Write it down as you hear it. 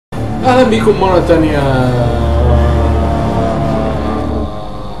اهلا بيكم مرة تانية.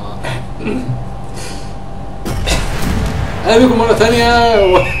 اهلا بيكم مرة تانية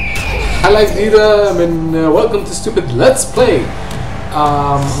حلقة جديدة من Welcome to Stupid Let's Play.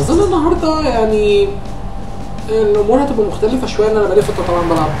 اظن النهاردة يعني الامور هتبقى مختلفة شوية، ان انا بقالي فترة طبعا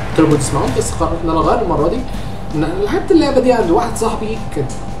بلعب تربو ديسماونت، بس قررت ان انا اغير المرة دي. لعبت اللعبة دي عند واحد صاحبي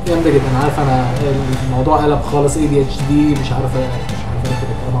كانت جامدة جدا. عارف انا الموضوع قلب خالص ADHD، مش عارف كده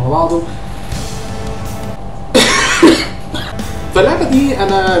الكلام على بعضه. فاللعبة دي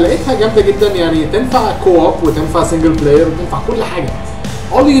انا لقيتها جامدة جدا، يعني تنفع كو-op وتنفع سنجل بلاير وتنفع كل حاجة.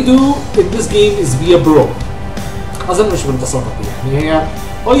 All you do in this game is be a bro. اظن مش بالبساطة دي، يعني هي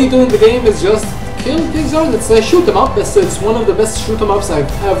all you do in the game is just kill things on. It's a shoot 'em up, بس it's one of the best shoot 'em ups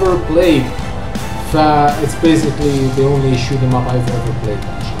I've ever played. It's basically the only shoot 'em up I've ever played.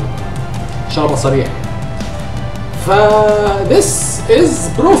 عشان ابقى صريح. This is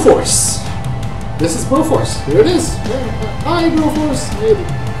Broforce. This is Broforce. Here it is. Hi Broforce.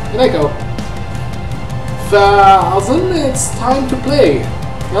 هناك اهو. فأظن it's time to play.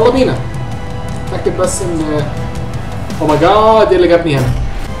 يلا بينا. أتأكد بس إن oh my god إيه اللي جابني هنا.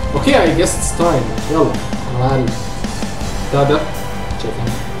 Okay, I guess it's time. يلا. أنا معلم. ده شايفين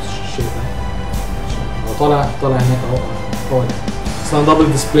الشيء ده. هو طالع هناك اهو. هو ده. أصلا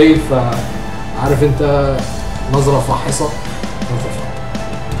دبل ديسبلاي، فعارف أنت نظرة فاحصة.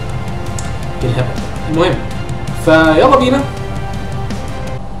 إيه الهبل ده. المهم فيلا بينا.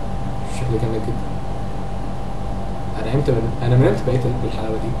 شكلي كان كده. انا نمت بقيت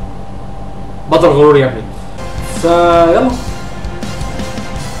بالحلاوه دي. بطل غرور يا ابني. فيلا.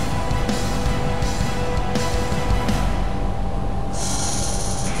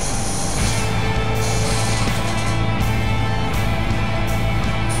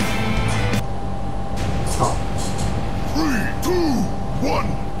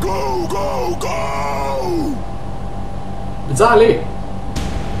 بتزعل ايه؟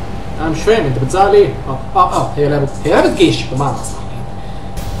 انا مش فاهم انت بتزعل ايه؟ هي لعبة جيش بمعنى اصح.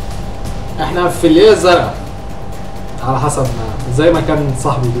 احنا في الليلة الزرقاء على حسب ما زي ما كان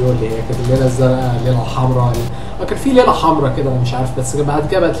صاحبي بيقول لي، هي كانت الليلة الزرقاء، الليلة الحمراء، كان في ليلة حمراء كده انا مش عارف، بس بعد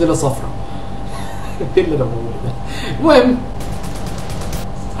كده بقت ليلة صفراء. ايه اللي انا بقوله ده؟ المهم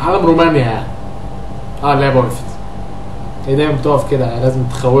عالم رومانيا يعني. اللعبة وقفت. هي دايما بتقف كده، لازم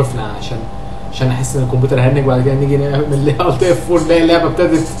تخوفنا عشان احس ان الكمبيوتر هنج، بعد كده نيجي نعمل الت اف 4 نلاقي اللعبه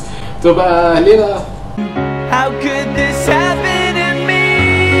ابتدت تبقى ليله. How could this happen to me?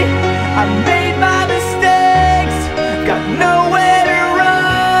 I made my mistakes, got nowhere to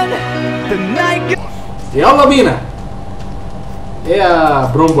run. The night. يلا بينا. ايه يا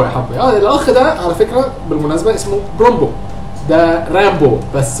برومبو يا حبي؟ الاخ ده على فكره بالمناسبه اسمه برومبو، ده رامبو،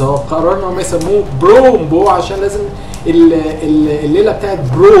 بس هو قرروا انهم يسموه برومبو عشان لازم الليله بتاعت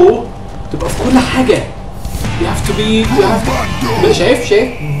برو تبقى في كل حاجة. you have to be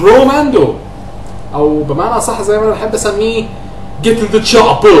شايف برو ماندو، أو بمعنى صح زي ما أنا بحب أسميه get to the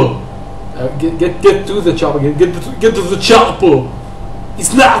chopper. get to the chopper. get to the chopper.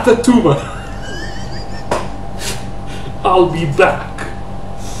 it's not a tumor. I'll be back.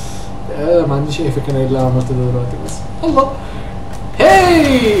 ما عنديش أي فكرة إيه اللي عملته دلوقتي، بس الله.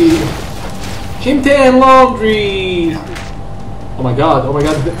 hey شيمتين laundry. oh my god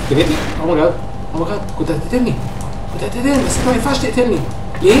تجيتني. oh my god كنت هتقتلني بس انت ما ينفعش تقتلني.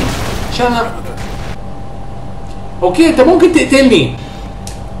 ليه؟ عشان انا اوكي انت ممكن تقتلني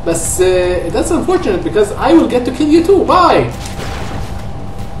بس that's unfortunate because I will get to kill you too. bye.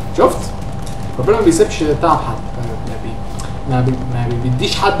 شفت؟ ربنا ما بيسيبش تعب حد، ما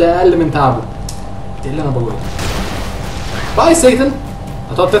بيديش حد اقل من تعبه. ايه اللي انا بقوله؟ باي سيتن.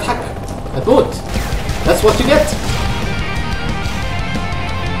 هتقعد تضحك هتموت. that's what you get.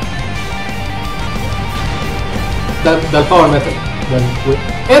 ده الباور ميتال.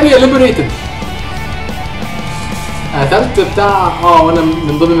 اريا ليبريتد. قتلت بتاع وانا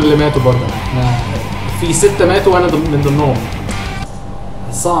من ضمن اللي ماتوا برضه. احنا في 6 ماتوا وانا من ضمنهم.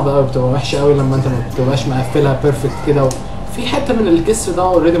 صعب قوي، بتبقى وحشه قوي لما انت ما بتبقاش مقفلها بيرفكت كده، وفي حته من الجسر ده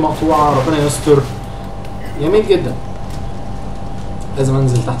اوريدي مقطوعه، ربنا يستر. جميل جدا. لازم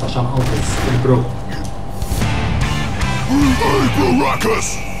انزل تحت عشان انقذ البرو.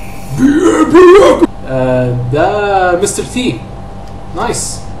 ده مستر تي.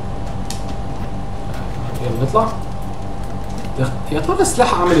 نايس. يلا نطلع. يا ترى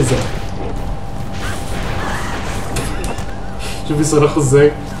السلاح عامل ازاي؟ شوفي صراخه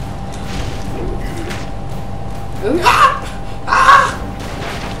ازاي.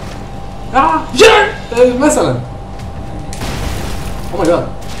 مثلا او ماي جاد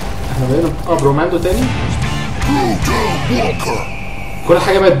احنا بقينا بروماندو تاني. كل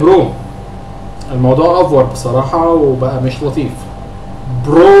حاجه بقت برو. الموضوع افور بصراحه وبقى مش لطيف.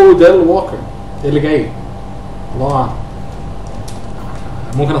 برو ديل ووكر ايه اللي جاي؟ الله اعلم.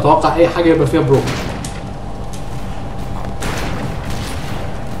 ممكن اتوقع اي حاجه يبقى فيها برو.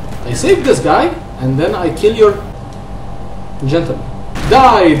 I save this guy and then I kill your gentleman.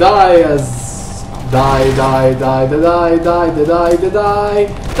 Die as die.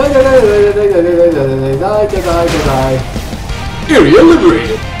 Area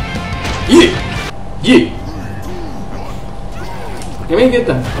liberated. Yeah. جميل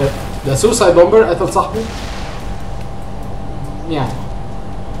جدا. ده سوسايد بومبر قتل صاحبه. يعني.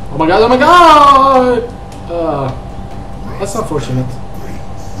 Oh my god. That's unfortunate.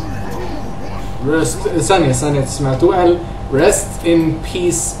 Rest. ثانية سمعتوه قال rest in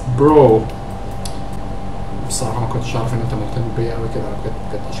peace bro. بصراحة ما كنتش عارف ان انت مهتم بيا قوي كده. انا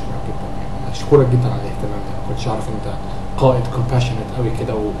بجد اشكرك جدا يعني. اشكرك جدا على الاهتمام ده. ما كنتش عارف ان انت قائد compassionate قوي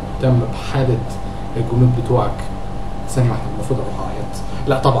كده ومهتم بحالة الجنود بتوعك. ثانية واحدة المفروض اروح اعيط.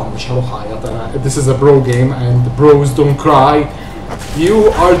 لا طبعا مش هروح اعيط. انا this is a bro game and bros don't cry. You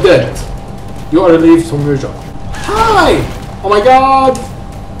are dead. You are relieved from your job. Hi! Oh my god!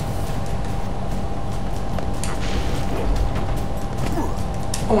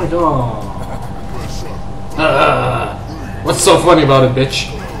 Oh my god! What's so funny about it, bitch?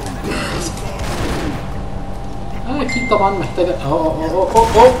 أكيد طبعا محتاجة.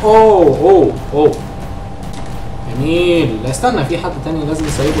 أوه جميل. لا استنى في حد تاني لازم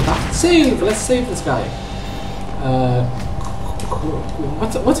نسيبه تحت. Save! Let's save this guy.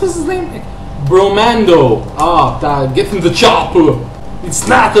 What was his name? Bromando. بتاع get in the chopper. It's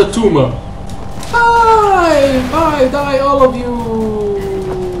not a tumor. Die all of you.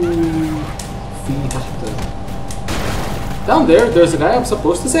 في تحت. Down there's a guy I'm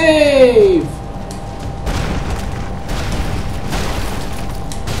supposed to save.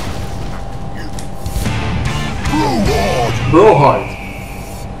 Bro hard.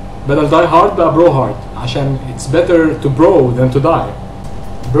 بدل die hard بقى bro hard عشان it's better to bro than to die.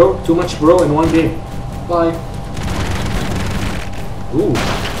 Bro, too much bro in one game. Bye. Ooh,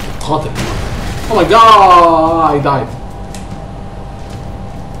 قاتل. Oh my god, I died.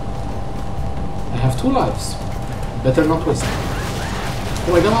 I have 2 lives. Better not waste.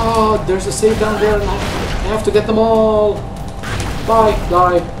 Oh my god, there's a save down there and I have to get them all. Bye,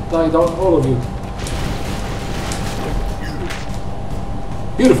 die, all of you.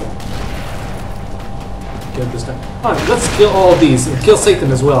 Beautiful. Kill this guy. Alright, let's kill all of these and kill Satan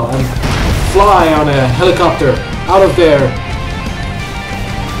as well and fly on a helicopter out of there.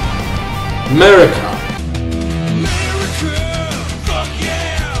 America. Fuck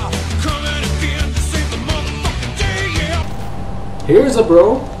yeah. Coming again to save the motherfucking day, yeah. Here's a bro.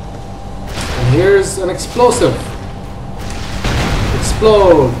 And here's an explosive.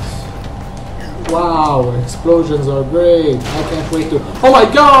 Explode. Wow, explosions are great. I can't wait to. Oh my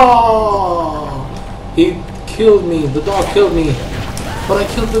god! He killed me. The dog killed me. But I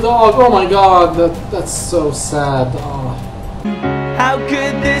killed the dog. Oh my god, that's so sad. Oh. How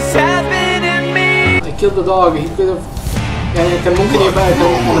could this happen to me? I killed the dog. He could have. يعني كان ممكن يبقى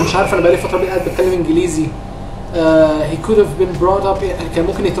انا مش عارف انا بقالي فتره قاعد بتكلم انجليزي. He could have been brought up. كان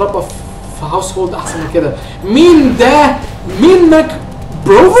ممكن يتربى في هاوس هولد احسن من كده. مين ده؟ مين ماك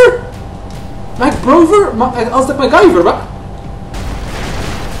بروفر؟ ماك بروفر؟ قصدك ماجايفر بقى؟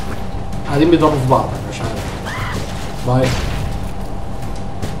 قاعدين بيضربوا في بعض انا مش عارف. باي.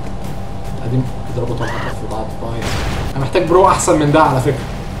 قاعدين بيضربوا طبعا في بعض. باي. انا محتاج برو احسن من ده على فكره.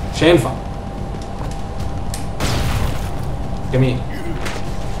 مش هينفع. جميل.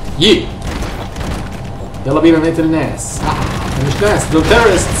 يلا بينا نقتل الناس. مش ناس دول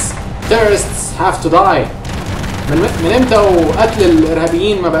terrorists. Terrorists have to die. من امتى وقتل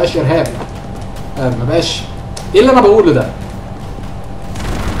الارهابيين ما بقاش ارهاب؟ ما بقاش. ايه اللي انا بقوله ده؟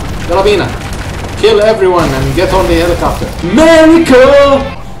 يلا بينا. Kill everyone and get on the helicopter. America!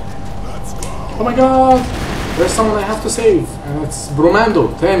 Oh my god! There's someone I have to save and it's Bromando,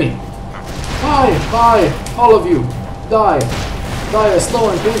 تاني. Bye, all of you. Die a slow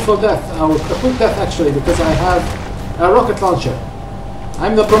and painful death. Or a quick death actually because I have a rocket launcher.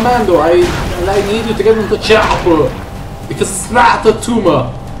 I'm the Bromando. I need you to get into chopper because it's not a tumor.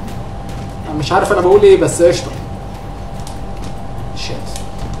 أنا مش عارف أنا بقول إيه بس قشطة. Shit.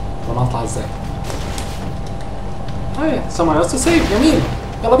 طب أطلع إزاي؟ someone else to save. جميل.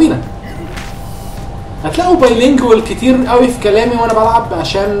 يلا بينا. هتلاقوا بايلينجوال كتير قوي في كلامي وانا بلعب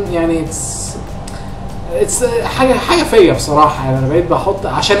عشان يعني اتس حاجه فيا بصراحه. يعني انا بقيت بحط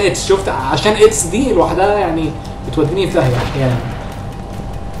عشان اتس. شفت عشان اتس دي لوحدها يعني بتوديني في داهيه احيانا.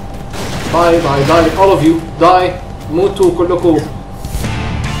 باي all of you. موتوا كلكم.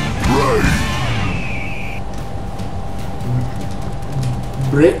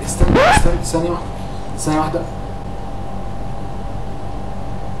 استنى ثانية واحدة، ثانية واحدة.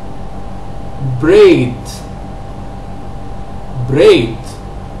 بريد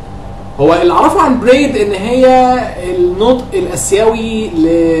هو اللي اعرفه عن بريد ان هي النطق الاسيوي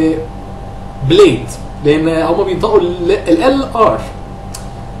لبليد، لان هما بينطقوا ال ار،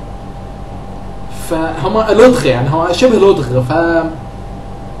 فهما لدغ، يعني هو شبه لدغ، ف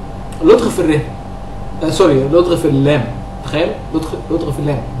لدغ في الره، سوري لدغ في اللام، تخيل لدغ في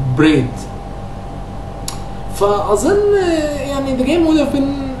اللام بريد. فاظن يعني the game would have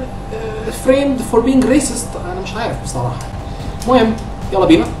been framed for being racist. انا مش عارف بصراحه. المهم يلا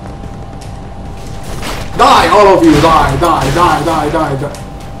بينا. Die all of you, die.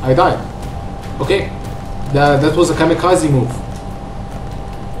 I died. Okay, that was a kamikaze move.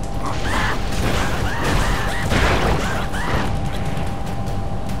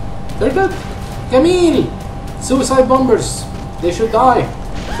 They're dead. جميل. Suicide bombers. They should die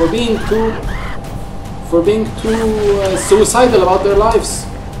for being too suicidal about their lives.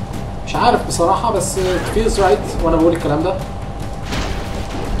 مش عارف بصراحة، بس it feels right وانا بقول الكلام ده.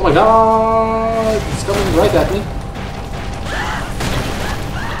 Oh my god, it's coming right at me.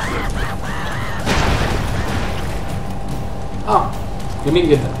 جميل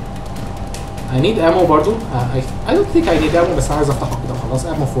جدا. I need ammo برضو. I don't think I need ammo، بس انا عايز افتحه كده خلاص.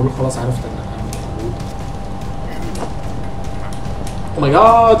 ammo full، خلاص عرفت ان ammo موجود. Oh my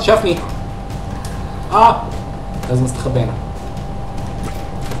god، شافني. لازم استخبى هنا.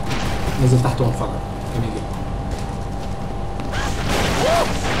 نزل تحت وانفجر. جميل جدا.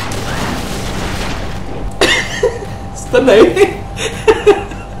 استنى ايه؟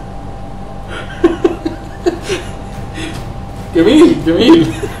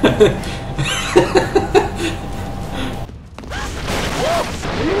 جميل.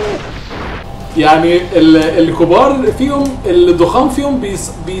 يعني الكبار فيهم، الضخام فيهم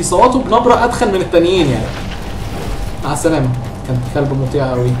بيصوتوا بنبرة أدخن من التانيين يعني. مع السلامة. كان كلب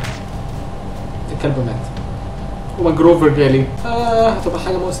مطيع قوي. الكلب مات. ومجروفر جالي. هتبقى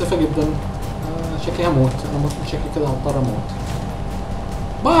حاجة مؤسفة جدا. شكلي هموت. أنا شكلي كده هضطر أموت.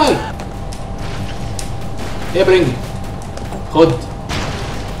 باي. يا برينجي. خد.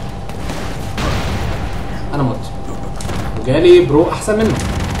 أنا مت. وجالي برو أحسن منه.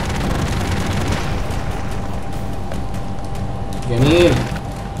 جميل.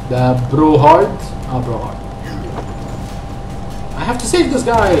 ده برو هارد. برو هارد. I have to save this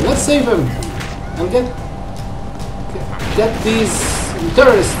guy. Let's save him and get these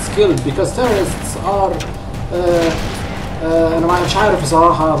terrorists killed because terrorists are أنا مش عارف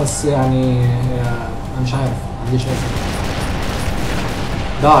بصراحة، بس يعني أنا مش عارف، ما عنديش أي فكرة.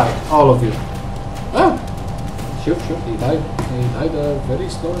 Die all of you. شوف he died a very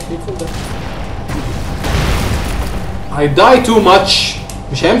slow and painful death. I die too much.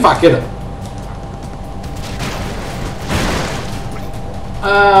 مش هينفع كده.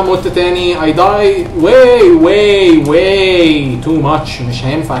 مت تاني. I die way too much. مش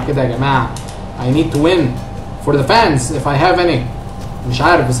هينفع كده يا جماعة. I need to win for the fans if I have any. مش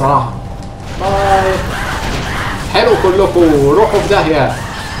عارف بصراحة. باي. حلو كلكم، روحوا في داهية.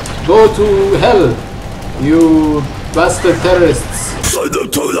 Go to hell you bastard terrorists. Send them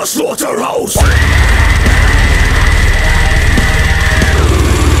to the slaughterhouse.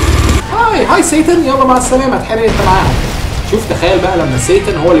 هاي سيتن، يلا مع السلامة. اتحرق انت معاهم. شوف تخيل بقى لما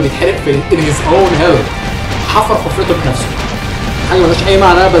سيتن هو اللي بيتحرق في in his own hell. حفر حفرته بنفسه. حاجة ملهاش أي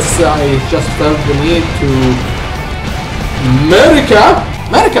معنى، بس I just felt the need to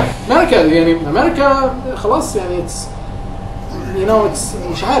أمريكا يعني أمريكا خلاص يعني it's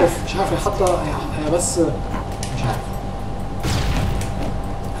مش عارف حتى هي بس مش عارف.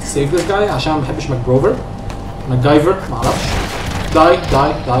 save this guy عشان ما بحبش ماكجايفر معرفش. die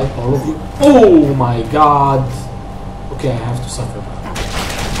all of you. Oh my god. Okay, I have to suffer.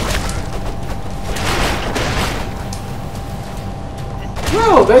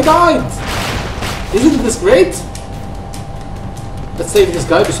 Well, they died. Isn't this great? Let's save this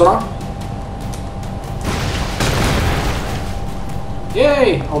guy بسرعة. Yay!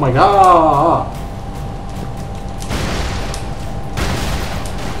 Oh my god.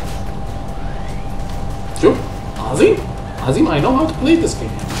 شوف عظيم. I know how to play this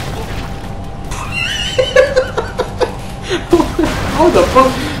game. How the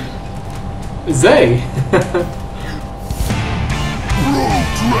fuck? ازاي؟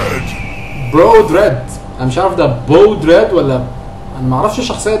 برو دريد. انا مش عارف ده بو دريد ولا انا ما اعرفش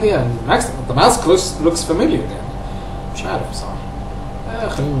الشخصيه دي يعني. the mask looks familiar يعني. مش عارف بصراحه.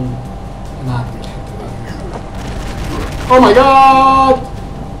 خلينا نعدي الحته دي. Oh my god.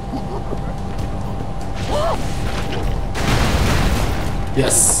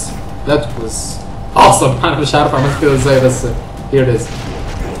 Yes, that was awesome. انا مش عارف عملت كده ازاي بس here it is.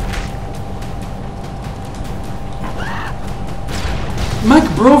 ماك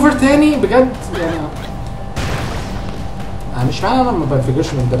بروفر تاني بجد يعني. انا مش معنى انا ما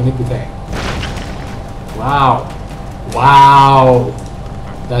بنفجرش من الديناميت بتاعي. واو واو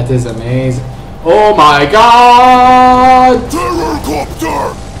that is amazing. Oh my god. Terrorcopter!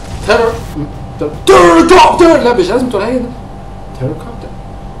 تيروركوبتر. لا مش لازم تقولها هي ده. تيروركوبتر.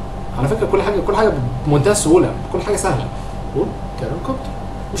 على فكره كل حاجه بمنتهى السهوله، كل حاجه سهله. قول تيروركوبتر.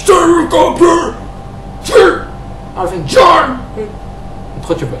 مش تيروركوبتر. عارفين جار. ما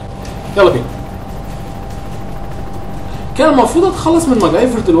تاخدش بالك. يلا بينا. كان المفروض اتخلص من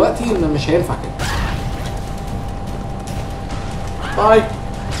ماجايفر دلوقتي ان مش هينفع كده. باي.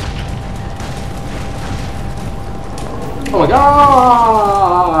 Oh my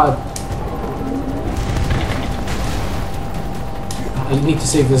god! I need to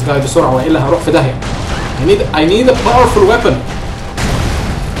save this guy بسرعة وإلا هروح في داهية. I need a powerful weapon.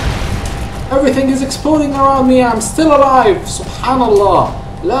 Everything is exploding around me. I'm still alive. سبحان الله.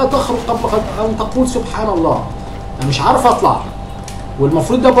 لا تخرج قبل أن تقول سبحان الله. أنا مش عارف أطلع.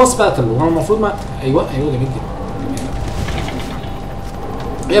 والمفروض ده بوس باتل وأنا المفروض ما أيوه جميل جدا.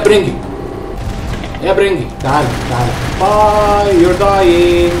 يا برينجي. يا برينجي تعال. باي you're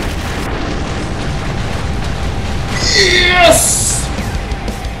dying. يس.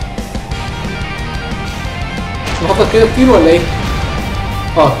 نحطك كده كتير ولا ايه؟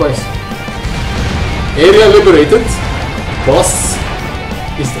 كويس. area liberated. boss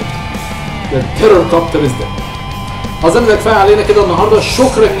is dead. the terrorcopter is dead. اظن ده كفايه علينا كده النهارده.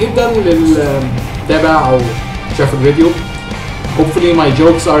 شكرا جدا للمتابع او شاف الفيديو. Hopefully my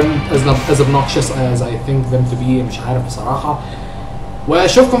jokes aren't as obnoxious as I think them to be. مش عارف بصراحة.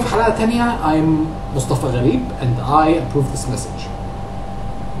 واشوفكم في حلقة تانية. I'm مصطفى غريب and I approve this message.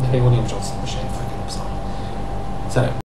 ده هيقول يوم مش هينفع كده بصراحة. سلام.